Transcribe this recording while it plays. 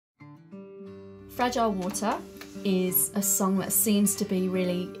Fragile Water is a song that seems to be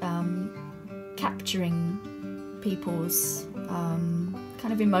really capturing people's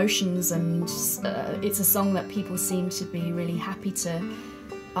kind of emotions, and it's a song that people seem to be really happy to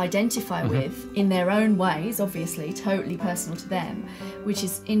identify with in their own ways, obviously, totally personal to them, which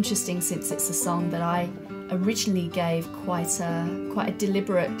is interesting since it's a song that I originally gave quite a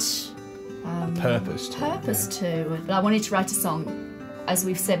deliberate purpose to. But I wanted to write a song, as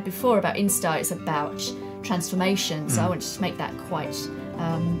we've said before, about Instar. It's about transformation, so I wanted to make that quite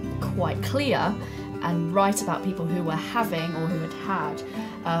clear and write about people who were having or who had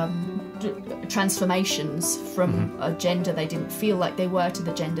transformations from a gender they didn't feel like they were to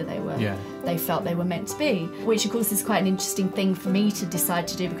the gender they felt they were meant to be, which of course is quite an interesting thing for me to decide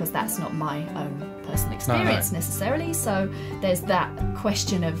to do, because that's not my own personal experience necessarily. So there's that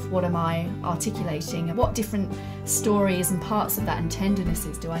question of what am I articulating, and what different stories and parts of that and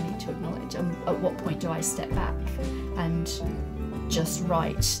tendernesses do I need to acknowledge, and at what point do I step back and just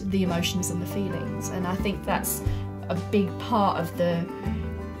write the emotions and the feelings. And I think that's a big part of the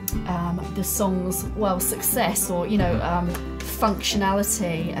song's success, or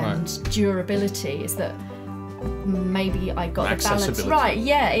functionality and durability, is that maybe I got the balance right.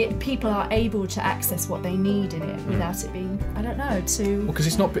 Yeah, people are able to access what they need in it without it being, I don't know, too. Because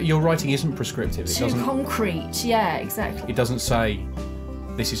it's not. Your writing isn't prescriptive. It doesn't concrete. Yeah, exactly. It doesn't say,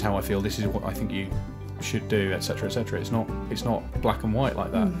 "This is how I feel. This is what I think you should do," etc., etc. It's not black and white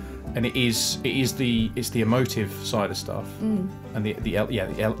like that. And it's the emotive side of stuff, and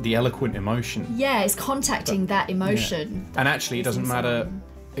the eloquent emotion. Yeah, it's contacting that emotion. Yeah. And actually, it doesn't matter.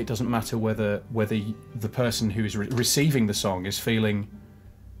 It doesn't matter whether the person who is receiving the song is feeling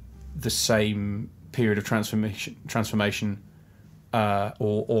the same period of transformation,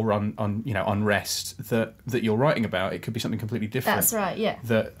 or unrest that you're writing about. It could be something completely different. That's right. Yeah.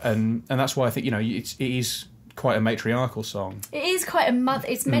 And that's why I think it is quite a matriarchal song. It is quite a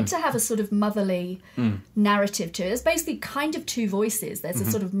it's meant to have a sort of motherly narrative to it. There's basically kind of two voices. There's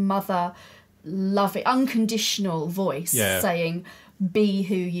a sort of mother loving, unconditional voice saying, be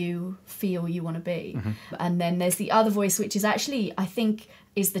who you feel you want to be. And then there's the other voice, which is actually, I think,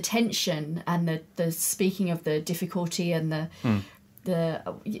 is the tension and the speaking of the difficulty and the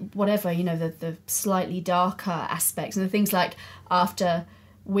whatever, the slightly darker aspects, and the things like after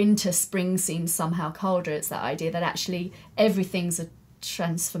winter, spring seems somehow colder. It's that idea that actually everything's a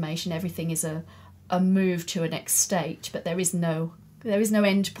transformation, everything is a move to a next state, but there is no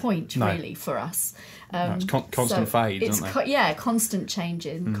end point really for us. It's constant fades, isn't it? Constant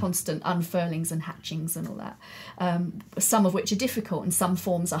changes, constant unfurlings and hatchings and all that. Some of which are difficult, and some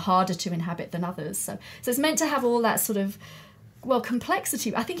forms are harder to inhabit than others. So it's meant to have all that sort of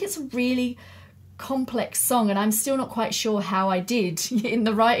complexity. I think it's a really complex song, and I'm still not quite sure how I did in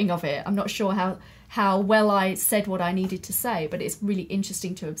the writing of it. I'm not sure how well I said what I needed to say, but it's really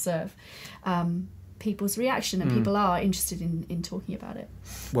interesting to observe people's reaction, and people are interested in talking about it.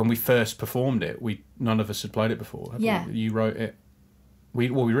 When we first performed it, none of us had played it before. You wrote it.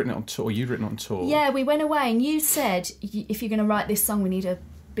 We'd written it on tour. You'd written it on tour. Yeah, we went away, and you said, if you're going to write this song, we need a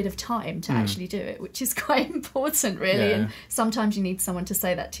bit of time to actually do it, which is quite important, really. And sometimes you need someone to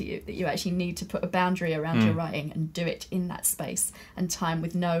say that to you, that you actually need to put a boundary around your writing and do it in that space and time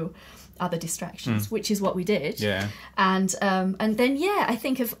with no other distractions, which is what we did. And then I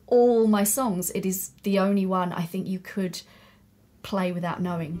think of all my songs, it is the only one I think you could play without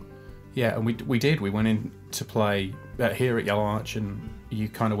knowing. And we did. We went in to play here at Yellow Arch, and you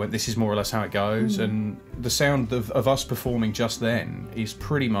kind of went, this is more or less how it goes. And the sound of us performing just then is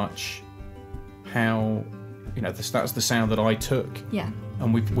pretty much how, that's the sound that I took.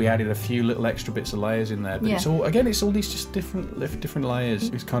 And we added a few little extra bits of layers in there, but it's all these just different layers.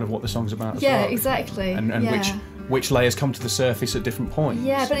 It's kind of what the song's about as well. Exactly. And which layers come to the surface at different points.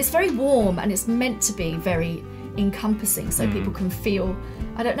 But it's very warm, and it's meant to be very encompassing, so people can feel,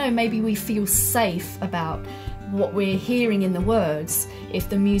 I don't know, maybe we feel safe about what we're hearing in the words if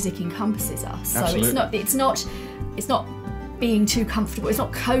the music encompasses us. Absolutely. So it's not being too comfortable, it's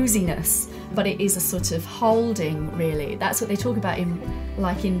not coziness, but it is a sort of holding, really. That's what they talk about in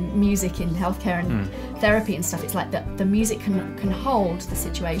music, in healthcare and therapy and stuff. It's like the music can hold the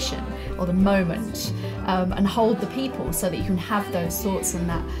situation or the moment, and hold the people, so that you can have those thoughts and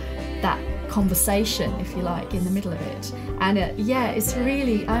that conversation, if you like, in the middle of it. And it's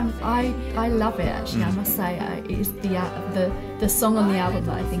really, I love it, actually. I must say, it is the song on the album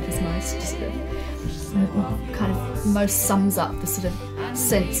that I think is most sort of kind of most sums up the sort of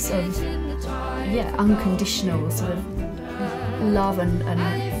sense of unconditional sort of love and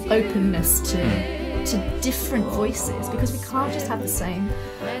openness to to different voices, because we can't just have the same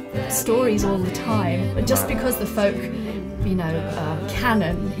stories all the time. But just because the folk,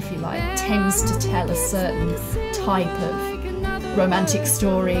 canon, if you like, tends to tell a certain type of romantic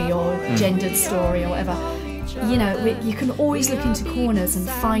story or gendered story or whatever, you can always look into corners and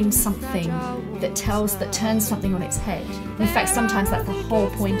find something that turns something on its head. In fact, sometimes that's the whole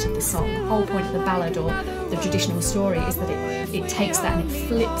point of the song, the whole point of the ballad or the traditional story, is that it takes that and it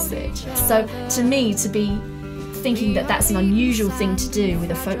flips it. So to me, to be thinking that that's an unusual thing to do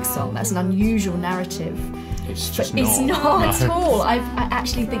with a folk song, that's an unusual narrative, it's not at all. I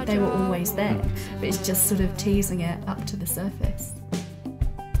actually think they were always there, but it's just sort of teasing it up to the surface.